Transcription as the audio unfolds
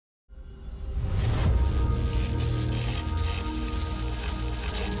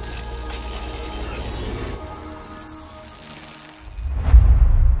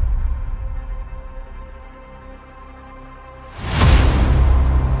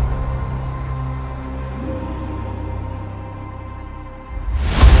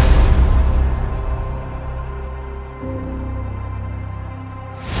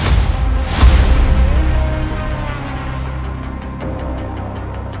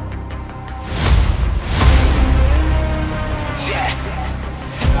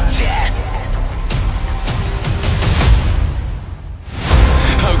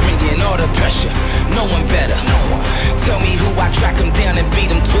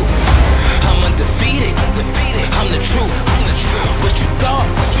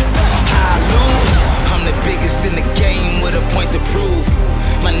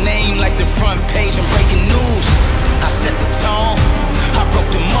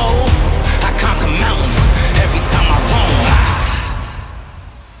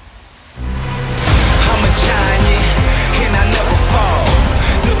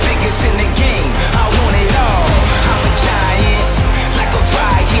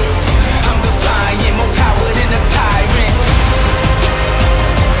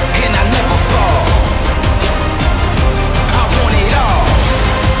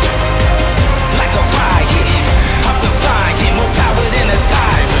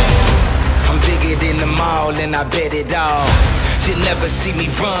I bet it all. You never see me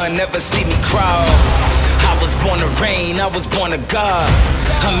run, never see me crawl. I was born to reign, I was born to God.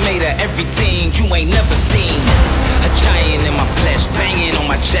 I'm made of everything you ain't never seen. A giant in my flesh, banging on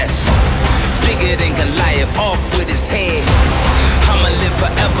my chest. Bigger than Goliath, off with his head.